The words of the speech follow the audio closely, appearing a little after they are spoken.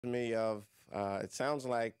Me of, it sounds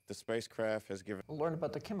like the spacecraft has given. We'll learn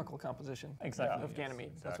about the chemical composition of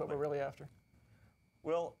Ganymede. That's what we're really after.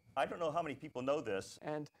 Well, I don't know how many people know this.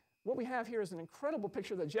 And what we have here is an incredible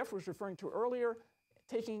picture that Jeff was referring to earlier,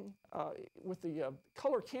 taking with the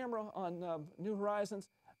color camera on New Horizons,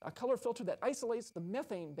 a color filter that isolates the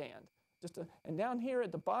methane band. And down here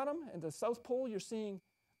at the bottom, at the South Pole, you're seeing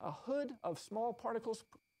a hood of small particles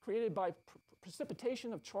created by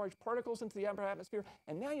precipitation of charged particles into the upper atmosphere.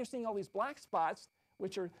 And now you're seeing all these black spots,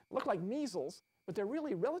 which look like measles, but they're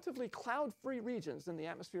really relatively cloud-free regions in the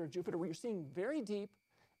atmosphere of Jupiter where you're seeing very deep.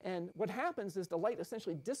 And what happens is the light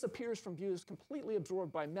essentially disappears from view, is completely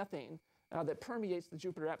absorbed by methane that permeates the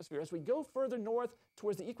Jupiter atmosphere. As we go further north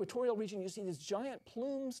towards the equatorial region, you see these giant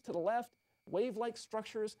plumes to the left, wave-like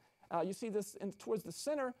structures. You see this towards the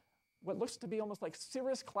center, what looks to be almost like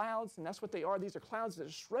cirrus clouds, and that's what they are. These are clouds that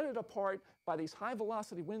are shredded apart by these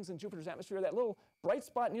high-velocity winds in Jupiter's atmosphere. That little bright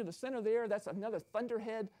spot near the center there, that's another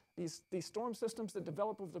thunderhead, these storm systems that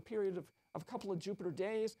develop over the period of a couple of Jupiter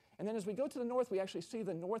days. And then as we go to the north, we actually see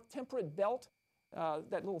the north temperate belt,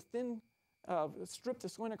 that little thin strip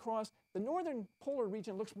that's going across. The northern polar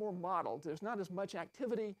region looks more mottled. There's not as much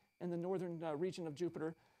activity in the northern region of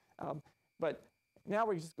Jupiter. But now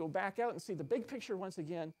we just go back out and see the big picture once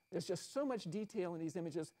again. There's just so much detail in these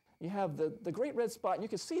images. You have the great red spot, and you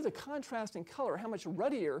can see the contrast in color, how much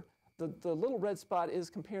ruddier the little red spot is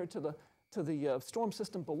compared to the storm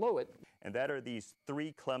system below it. And that are these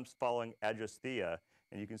three clumps following Agasthya,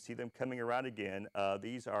 and you can see them coming around again.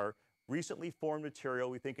 These are recently formed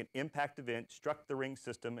material. We think an impact event struck the ring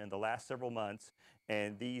system in the last several months,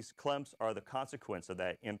 and these clumps are the consequence of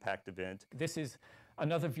that impact event. This is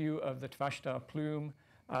another view of the Tvashtar plume.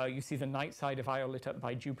 You see the night side of Io lit up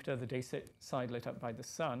by Jupiter, the day side lit up by the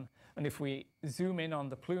Sun. And if we zoom in on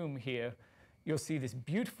the plume here, you'll see this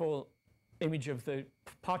beautiful image of the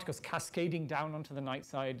particles cascading down onto the night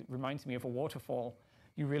side. Reminds me of a waterfall.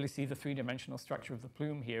 You really see the three-dimensional structure of the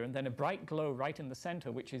plume here. And then a bright glow right in the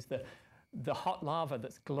center, which is the hot lava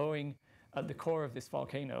that's glowing at the core of this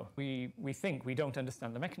volcano. We think we don't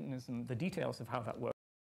understand the mechanism, the details of how that works.